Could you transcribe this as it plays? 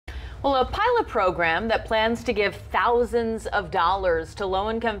Well, a pilot program that plans to give thousands of dollars to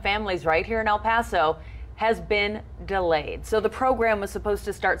low-income families right here in El Paso has been delayed. So the program was supposed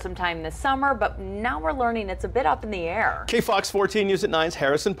to start sometime this summer, but now we're learning it's a bit up in the air. KFOX 14 News at 9's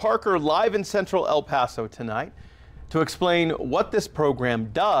Harrison Parker live in central El Paso tonight to explain what this program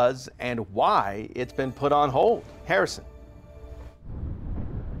does and why it's been put on hold. Harrison.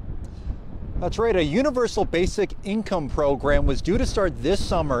 That's right. A universal basic income program was due to start this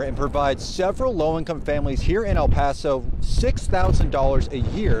summer and provide several low-income families here in El Paso $6,000 a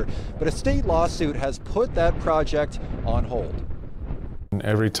year. But a state lawsuit has put that project on hold.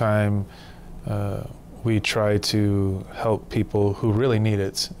 Every time we try to help people who really need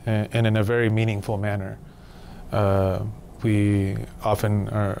it, and in a very meaningful manner, we often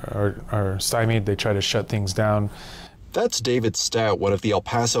are stymied. They try to shut things down. That's David Stout, one of the El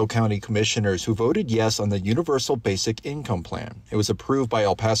Paso County Commissioners who voted yes on the Universal Basic Income Plan. It was approved by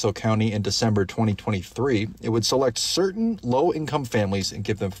El Paso County in December 2023. It would select certain low-income families and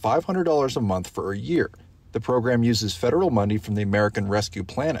give them $500 a month for a year. The program uses federal money from the American Rescue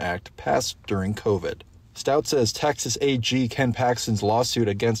Plan Act passed during COVID. Stout says Texas AG Ken Paxton's lawsuit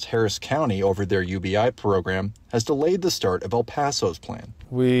against Harris County over their UBI program has delayed the start of El Paso's plan.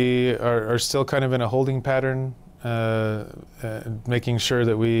 We are still kind of in a holding pattern. Making sure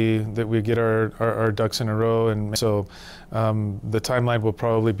that we get our ducks in a row, and so the timeline will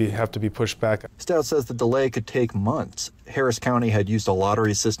probably have to be pushed back. Stout says the delay could take months. Harris County had used a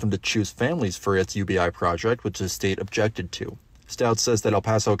lottery system to choose families for its UBI project, which the state objected to. Stout says that El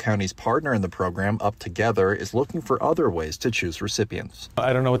Paso County's partner in the program, Up Together, is looking for other ways to choose recipients.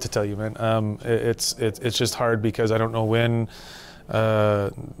 I don't know what to tell you, man. It's just hard because I don't know when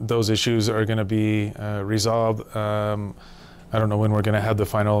those issues are going to be resolved. I don't know when we're going to have the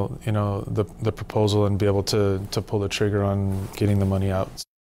final, the proposal and be able to pull the trigger on getting the money out.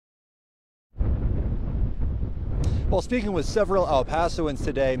 Well, speaking with several El Pasoans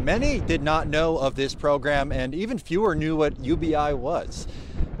today, many did not know of this program, and even fewer knew what UBI was.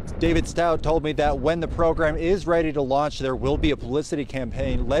 David Stout told me that when the program is ready to launch, there will be a publicity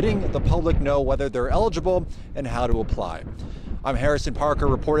campaign letting the public know whether they're eligible and how to apply. I'm Harrison Parker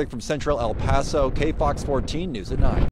reporting from Central El Paso, KFOX 14 News at 9.